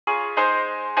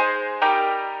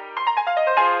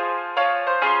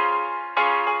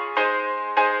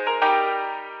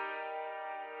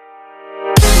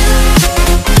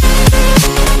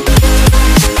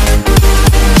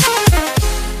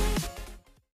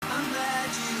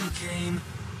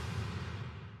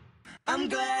I'm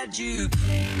glad you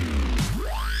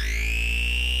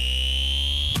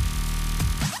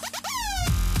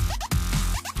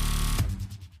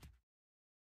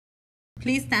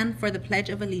Please stand for the Pledge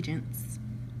of Allegiance.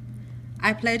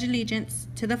 I pledge allegiance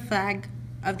to the flag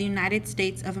of the United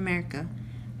States of America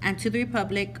and to the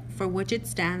republic for which it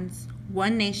stands,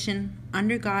 one nation,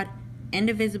 under God,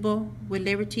 indivisible, with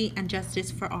liberty and justice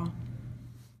for all.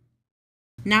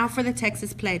 Now for the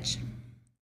Texas Pledge.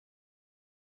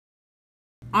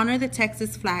 Honor the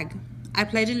Texas flag. I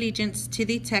pledge allegiance to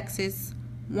the Texas,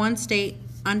 one state,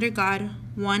 under God,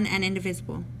 one and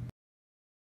indivisible.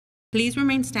 Please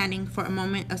remain standing for a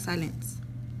moment of silence.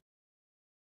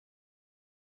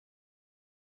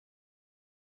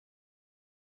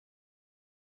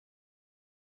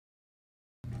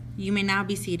 You may now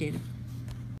be seated.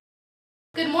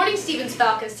 Good morning, Stevens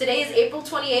Falcons. Today is April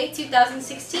 28,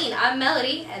 2016. I'm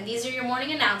Melody, and these are your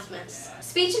morning announcements.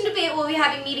 Speech and Debate will be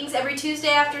having meetings every Tuesday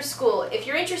after school. If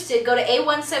you're interested, go to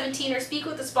A117 or speak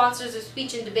with the sponsors of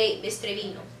Speech and Debate, Ms.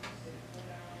 Trevino.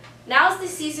 Now is the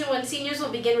season when seniors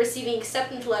will begin receiving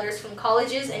acceptance letters from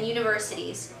colleges and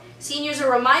universities. Seniors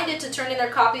are reminded to turn in their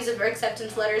copies of their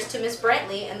acceptance letters to Ms.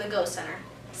 Brantley and the Go Center.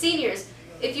 Seniors,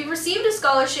 if you've received a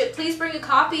scholarship, please bring a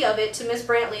copy of it to Ms.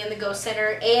 Brantley and the Go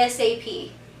Center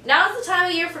ASAP. Now is the time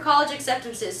of year for college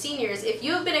acceptances. Seniors, if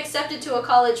you have been accepted to a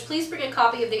college, please bring a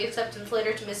copy of the acceptance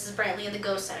letter to Mrs. Brantley and the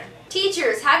Go Center.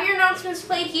 Teachers, have your announcements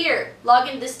played here. Log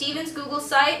into the Stevens Google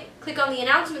site, click on the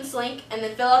announcements link, and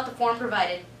then fill out the form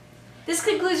provided. This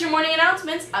concludes your morning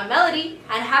announcements. I'm Melody,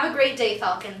 and have a great day,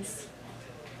 Falcons.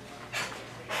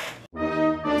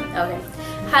 Okay.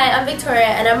 Hi, I'm Victoria,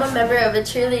 and I'm a member of a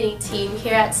cheerleading team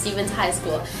here at Stevens High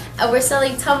School. And we're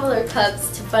selling tumbler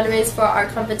cups to fundraise for our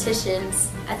competitions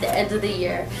at the end of the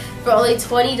year for only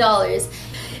 $20.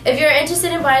 If you're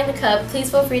interested in buying the cup,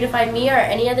 please feel free to find me or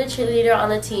any other cheerleader on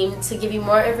the team to give you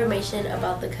more information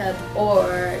about the cup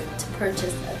or to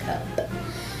purchase a cup.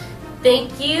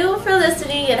 Thank you for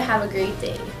listening and have a great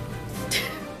day.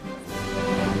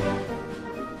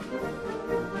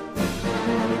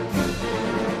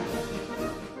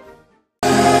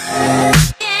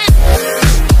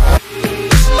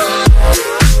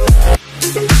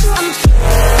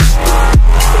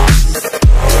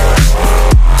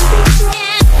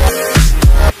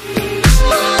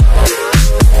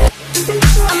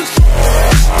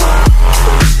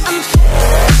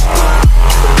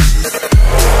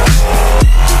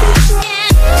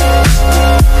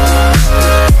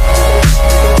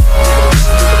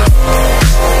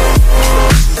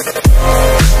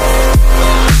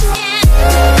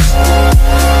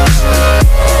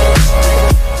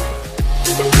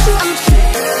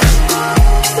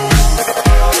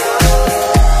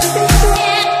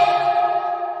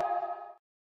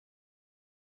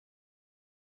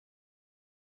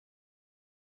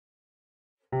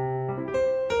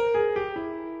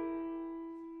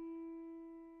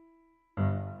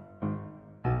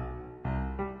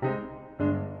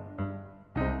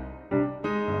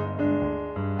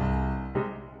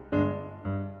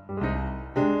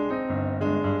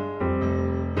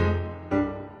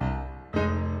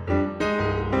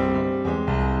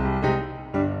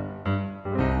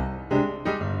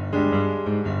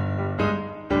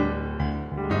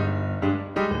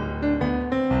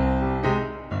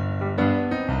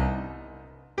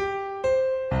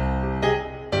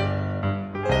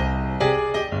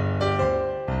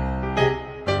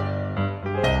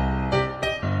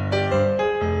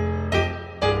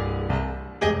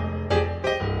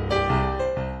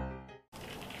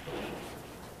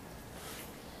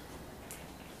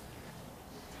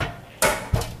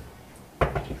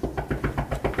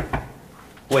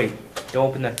 Wait, don't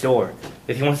open that door.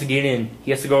 If he wants to get in,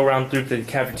 he has to go around through the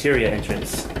cafeteria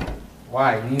entrance.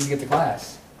 Why? We need to get to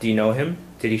class. Do you know him?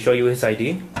 Did he show you his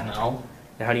ID? No.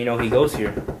 And how do you know he goes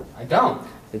here? I don't.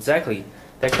 Exactly.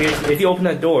 If you open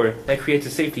that door, that creates a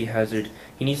safety hazard.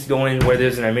 He needs to go in where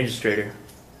there's an administrator.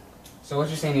 So what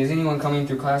you're saying is anyone coming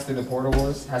through class through the portal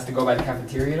doors has to go by the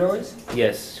cafeteria doors?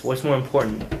 Yes. What's more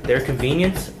important, their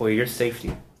convenience or your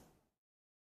safety?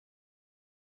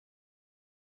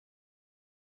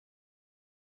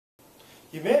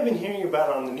 You may have been hearing about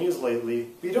it on the news lately,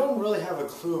 but you don't really have a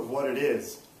clue of what it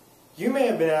is. You may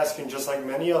have been asking, just like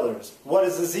many others, what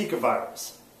is the Zika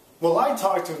virus? Well, I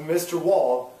talked with Mr.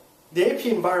 Wall, the AP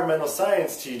Environmental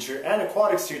Science teacher and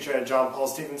aquatics teacher at John Paul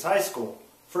Stevens High School,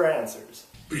 for answers.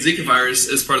 Zika virus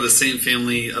is part of the same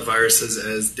family of viruses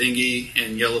as dengue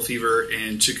and yellow fever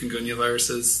and chikungunya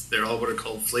viruses. They're all what are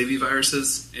called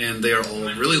flaviviruses, and they are all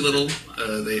really little.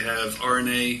 They have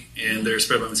RNA, and they're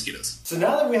spread by mosquitoes. So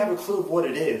now that we have a clue of what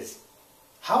it is,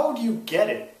 how do you get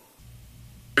it?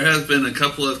 There have been a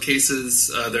couple of cases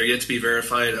that are yet to be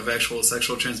verified of actual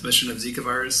sexual transmission of Zika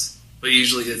virus, but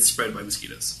usually it's spread by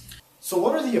mosquitoes. So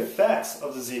what are the effects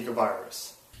of the Zika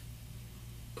virus?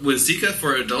 With Zika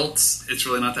for adults, it's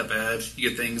really not that bad. You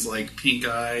get things like pink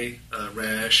eye,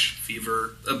 rash,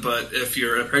 fever. But if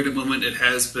you're a pregnant woman, it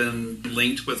has been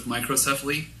linked with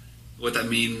microcephaly. What that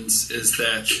means is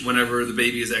that whenever the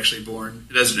baby is actually born,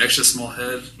 it has an extra small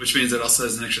head, which means it also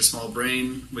has an extra small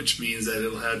brain, which means that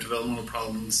it'll have developmental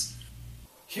problems.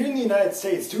 Here in the United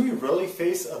States, do we really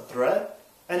face a threat?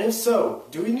 And if so,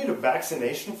 do we need a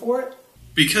vaccination for it?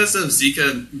 Because of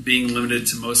Zika being limited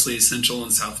to mostly Central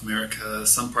and South America,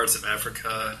 some parts of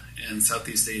Africa and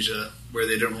Southeast Asia, where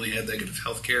they don't really have that good of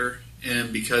health care,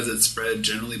 and because it's spread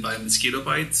generally by mosquito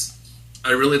bites,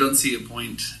 I really don't see a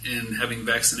point in having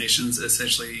vaccinations,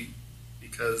 essentially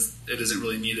because it isn't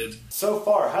really needed. So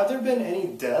far, have there been any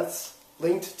deaths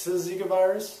linked to the Zika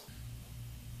virus?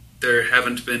 There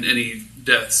haven't been any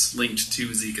deaths linked to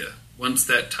Zika. Once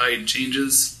that tide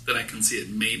changes, then I can see it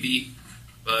maybe.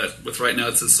 But with right now,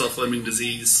 it's a self-limiting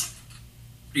disease.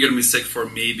 You're going to be sick for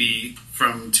maybe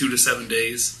from 2 to 7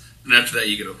 days, and after that,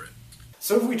 you get over it.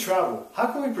 So if we travel, how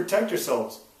can we protect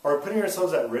ourselves? Are we putting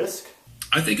ourselves at risk?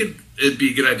 I think it'd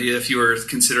be a good idea if you were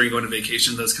considering going to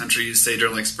vacation in those countries, say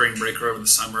during like spring break or over the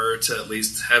summer, to at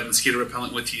least have mosquito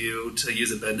repellent with you, to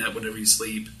use a bed net whenever you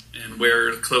sleep, and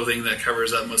wear clothing that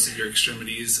covers up most of your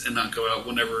extremities, and not go out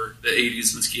whenever the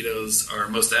Aedes mosquitoes are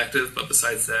most active. But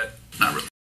besides that, not really.